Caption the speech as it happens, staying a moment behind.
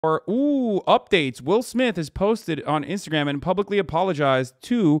Or, ooh, updates. Will Smith has posted on Instagram and publicly apologized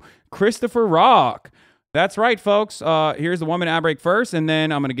to Christopher Rock. That's right, folks. Here's the 1 minute ad break first, and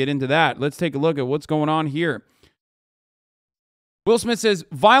then I'm going to get into that. Let's take a look at what's going on here. Will Smith says,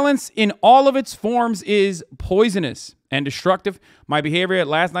 violence in all of its forms is poisonous and destructive. My behavior at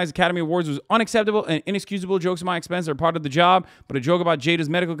last night's Academy Awards was unacceptable and inexcusable. Jokes at my expense are part of the job, but a joke about Jada's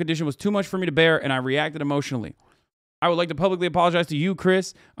medical condition was too much for me to bear, and I reacted emotionally. I would like to publicly apologize to you,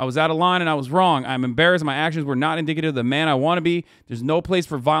 Chris. I was out of line and I was wrong. I'm embarrassed. My actions were not indicative of the man I want to be. There's no place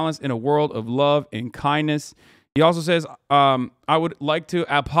for violence in a world of love and kindness. He also says, I would like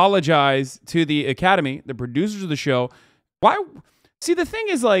to apologize to the Academy, the producers of the show. Why? See, the thing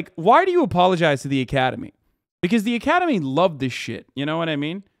is, like, why do you apologize to the Academy? Because the Academy loved this shit. You know what I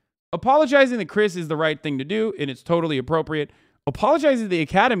mean? Apologizing to Chris is the right thing to do, and it's totally appropriate. Apologizing to the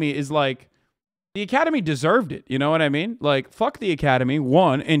Academy is like, the Academy deserved it. You know what I mean? Like, fuck the Academy,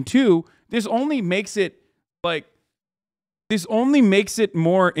 1. And 2, this only makes it, like, this only makes it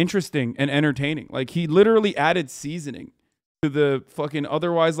more interesting and entertaining. Like, he literally added seasoning to the fucking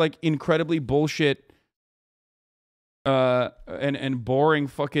otherwise, like, incredibly bullshit and boring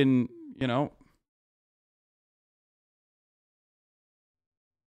fucking, you know.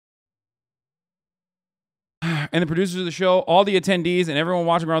 And the producers of the show, all the attendees, and everyone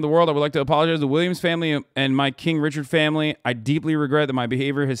watching around the world, I would like to apologize to the Williams family and my King Richard family. I deeply regret that my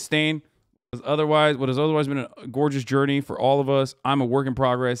behavior has stained what has otherwise been a gorgeous journey for all of us. I'm a work in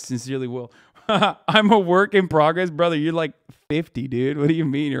progress. Sincerely, Will. I'm a work in progress, brother. You're like 50, dude. What do you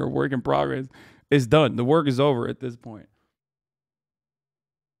mean you're a work in progress? It's done. The work is over at this point.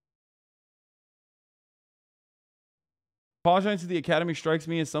 Apologizing to the Academy strikes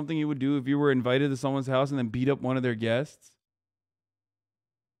me as something you would do if you were invited to someone's house and then beat up one of their guests.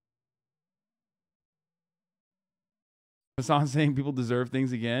 Hasan saying people deserve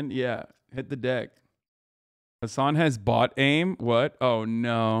things again. Yeah, hit the deck. Hasan has bot aim. What? Oh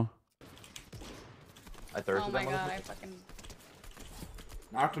no. I thirsted. Oh my god, I fucking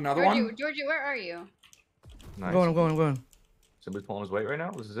knocked another one. Georgie, where are you? Nice. I'm going. Somebody's pulling his weight right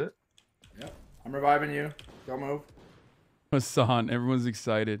now. This is it. Yep. I'm reviving you. Don't move. Hasan, everyone's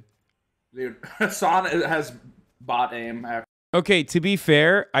excited. Dude, Hasan has bot aim. Okay, to be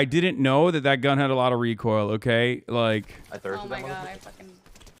fair, I didn't know that that gun had a lot of recoil, okay? Like, I thirsted. Oh my god, I fucking...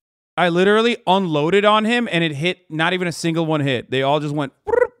 I literally unloaded on him and it hit, not even a single one hit. They all just went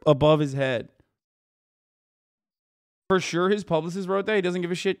above his head. For sure his publicist wrote that. He doesn't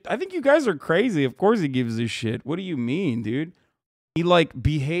give a shit. I think you guys are crazy. Of course he gives a shit. What do you mean, dude? He, like,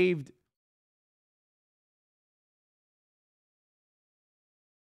 behaved...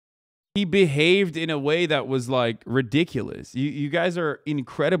 He behaved in a way that was, like, ridiculous. You guys are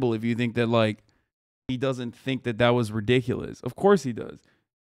incredible if you think that, like, he doesn't think that that was ridiculous. Of course he does.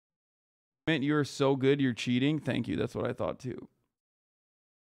 Man, you're so good, you're cheating. Thank you. That's what I thought, too.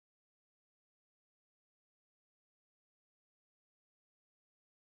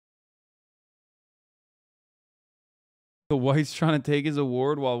 The White's trying to take his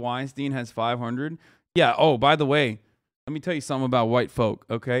award while Weinstein has 500. Yeah, oh, by the way, let me tell you something about white folk,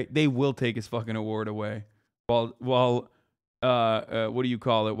 okay? They will take his fucking award away while what do you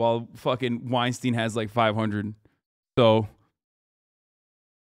call it? While fucking Weinstein has like 500. So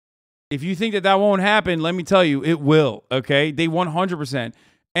if you think that that won't happen, let me tell you, it will, okay? They 100%.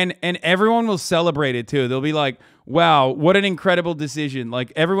 And everyone will celebrate it too. They'll be like, wow, what an incredible decision.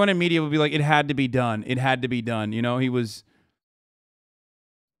 Like everyone in media will be like, it had to be done. It had to be done. You know, he was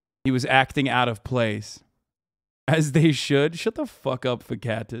acting out of place. As they should. Shut the fuck up,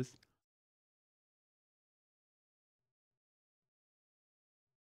 Fakatis.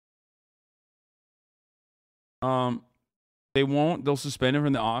 They won't. They'll suspend him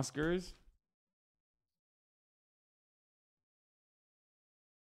from the Oscars.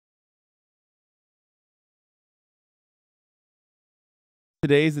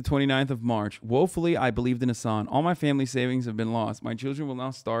 Today is the 29th of March. Woefully, I believed in Hasan. All my family savings have been lost. My children will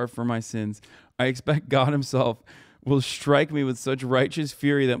now starve for my sins. I expect God himself will strike me with such righteous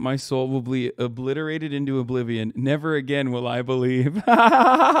fury that my soul will be obliterated into oblivion. Never again will I believe. Dude,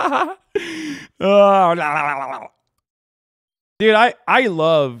 I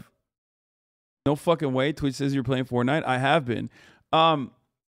love... No fucking way. Twitch says you're playing Fortnite. I have been. I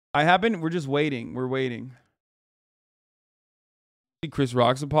have been. We're just waiting. We're waiting. Chris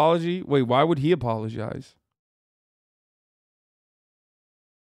Rock's apology? Wait, why would he apologize?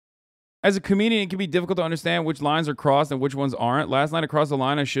 As a comedian, it can be difficult to understand which lines are crossed and which ones aren't. Last night I crossed a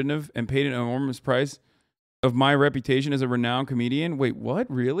line I shouldn't have and paid an enormous price of my reputation as a renowned comedian. Wait, what?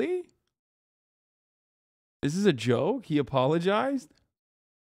 Really? This is a joke? He apologized?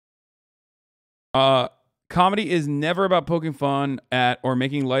 Comedy is never about poking fun at or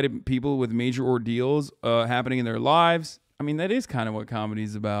making light of people with major ordeals happening in their lives. I mean, that is kind of what comedy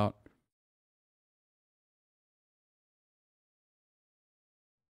is about.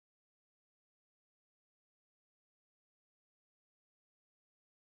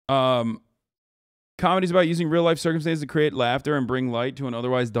 Comedy is about using real life circumstances to create laughter and bring light to an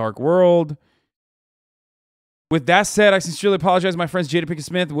otherwise dark world. With that said, I sincerely apologize to my friends Jada Pinkett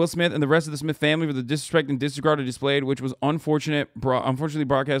Smith, Will Smith, and the rest of the Smith family for the disrespect and disregard I displayed, which was unfortunately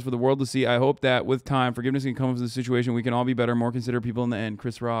broadcast for the world to see. I hope that with time, forgiveness can come from the situation. We can all be better, more considerate people in the end.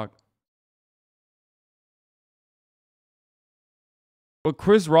 Chris Rock. What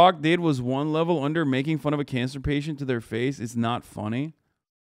Chris Rock did was one level under making fun of a cancer patient to their face. It's not funny.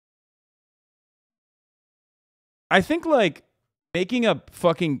 I think, like, making a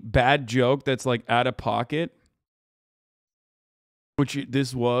fucking bad joke that's, like, out of pocket, which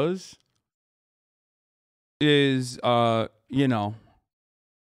this was, is, you know,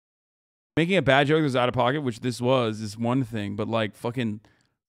 making a bad joke that's out of pocket, which this was, is one thing. But, like, fucking,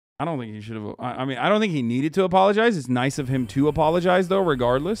 I don't think he should have. I mean, I don't think he needed to apologize. It's nice of him to apologize, though,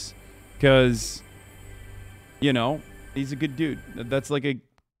 regardless. Because, you know, he's a good dude. That's, like, a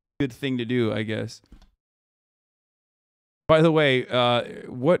good thing to do, I guess. By the way,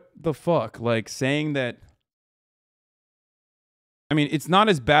 what the fuck? Like, saying that... I mean, it's not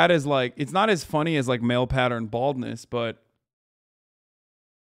as bad as, like... It's not as funny as, like, male pattern baldness, but...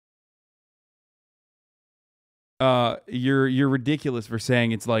 You're ridiculous for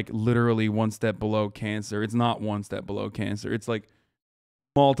saying it's, like, literally one step below cancer. It's not one step below cancer. It's, like,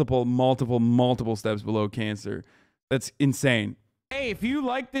 multiple steps below cancer. That's insane. Hey, if you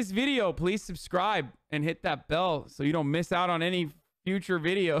like this video, please subscribe and hit that bell so you don't miss out on any future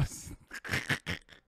videos.